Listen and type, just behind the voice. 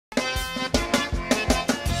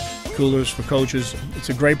coolers for coaches. It's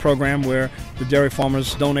a great program where the dairy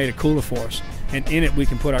farmers donate a cooler for us, and in it we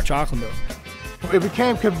can put our chocolate milk. It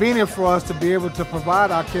became convenient for us to be able to provide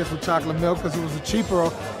our kids with chocolate milk because it was a cheaper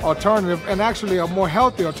alternative and actually a more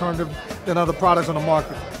healthy alternative than other products on the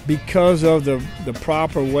market. Because of the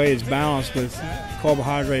proper way it's balanced with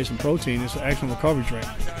carbohydrates and protein, it's an excellent recovery drink.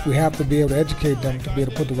 We have to be able to educate them to be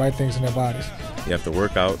able to put the right things in their bodies. You have to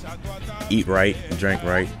work out, eat right, and drink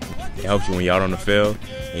right. It helps you when you're out on the field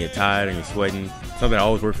and you're tired and you're sweating. Something that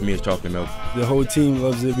always worked for me is chocolate milk. The whole team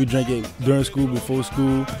loves it. We drink it during school, before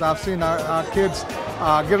school. I've seen our kids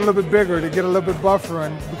get a little bit bigger, they get a little bit buffer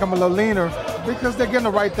and become a little leaner because they're getting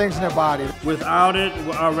the right things in their body. Without it,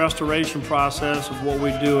 our restoration process of what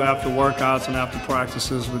we do after workouts and after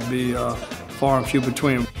practices would be far and few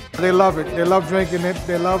between. They love it. They love drinking it.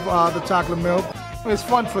 They love the chocolate milk. It's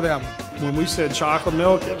fun for them. When we said chocolate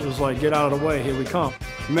milk, it was like, get out of the way, here we come.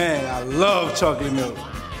 Man, I love chocolate milk.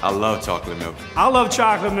 I love chocolate milk. I love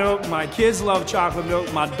chocolate milk. My kids love chocolate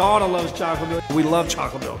milk. My daughter loves chocolate milk. We love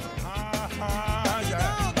chocolate milk.